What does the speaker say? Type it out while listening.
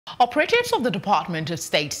Operatives of the Department of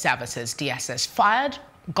State Services, DSS, fired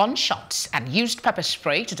gunshots and used pepper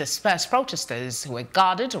spray to disperse protesters who were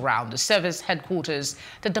gathered around the service headquarters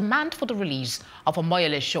to demand for the release of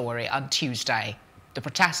Omoyele Sowore on Tuesday. The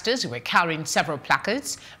protesters, who were carrying several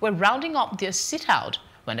placards, were rounding up their sit-out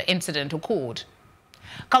when the incident occurred.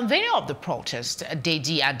 Convener of the protest,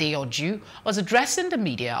 Deji Adeyanju, was addressing the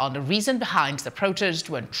media on the reason behind the protest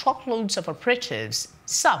when truckloads of operatives,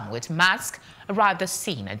 some with masks, arrived at the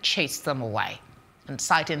scene and chased them away. And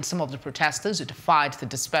citing some of the protesters who defied the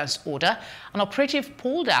disperse order, an operative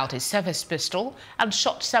pulled out a service pistol and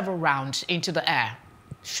shot several rounds into the air.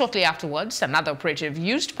 Shortly afterwards, another operative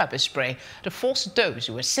used pepper spray to force those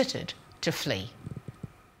who were seated to flee.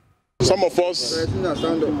 Some of us,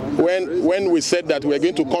 when we said that we were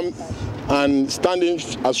going to come and stand in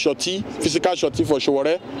as shorty, physical shorty for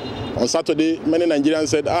Sowore, on Saturday, many Nigerians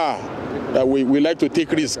said, we like to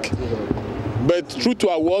take risk. But true to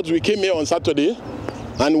our words, we came here on Saturday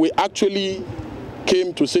and we actually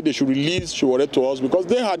came to say they should release Sowore to us because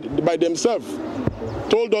they had, by themselves,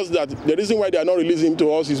 told us that the reason why they are not releasing him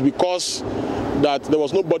to us is because that there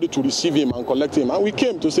was nobody to receive him and collect him. And we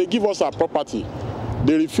came to say, give us our property.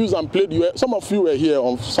 They refused and played. Some of you were here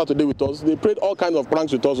on Saturday with us. They played all kinds of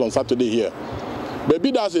pranks with us on Saturday here. But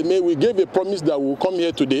be that as it may, we gave a promise that we'll come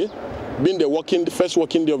here today, being the first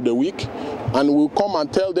working day of the week, and we'll come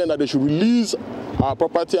and tell them that they should release our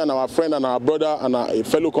property and our friend and our brother and a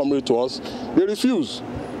fellow comrade to us. They refuse.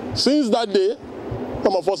 Since that day,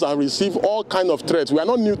 some of us have received all kinds of threats. We are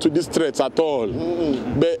not new to these threats at all.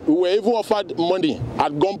 But we were even offered money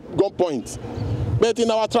at gunpoint. But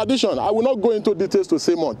in our tradition, I will not go into details to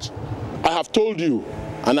say much. I have told you,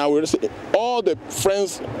 and I will say, all the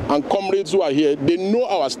friends and comrades who are here, they know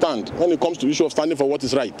our stand when it comes to the issue of standing for what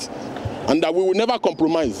is right. And that we will never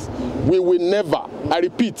compromise. We will never, I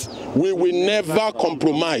repeat, we will never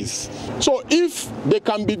compromise. So if they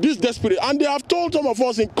can be this desperate, and they have told some of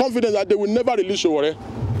us in confidence that they will never release Sowore,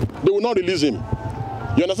 they will not release him.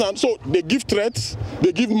 You understand? So they give threats,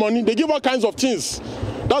 they give money, they give all kinds of things.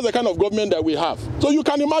 That's the kind of government that we have. So you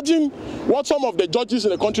can imagine what some of the judges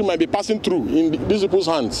in the country might be passing through in these people's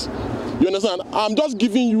hands. You understand? I'm just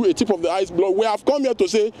giving you a tip of the iceberg. We have come here to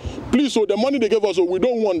say, please, so the money they gave us, so we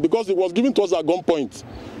don't want, because it was given to us at gunpoint.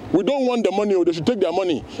 We don't want the money, or they should take their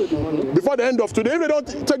money. Before the end of today, if they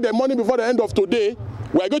don't take their money before the end of today,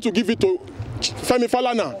 we are going to give it to Femi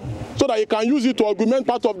Falana, so that he can use it to augment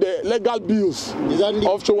part of the legal bills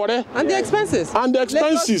of Sowore. And the expenses. And the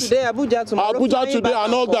expenses. Today, Abuja tomorrow. Abuja today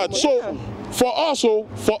and all that. So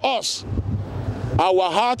for us,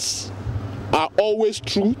 our hearts are always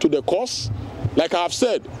true to the cause. Like I have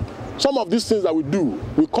said, some of these things that we do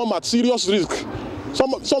will come at serious risk.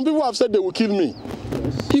 Some people have said they will kill me.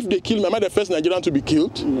 If they kill me, am I the first Nigerian to be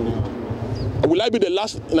killed? No. Will I be the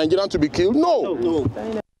last Nigerian to be killed? No.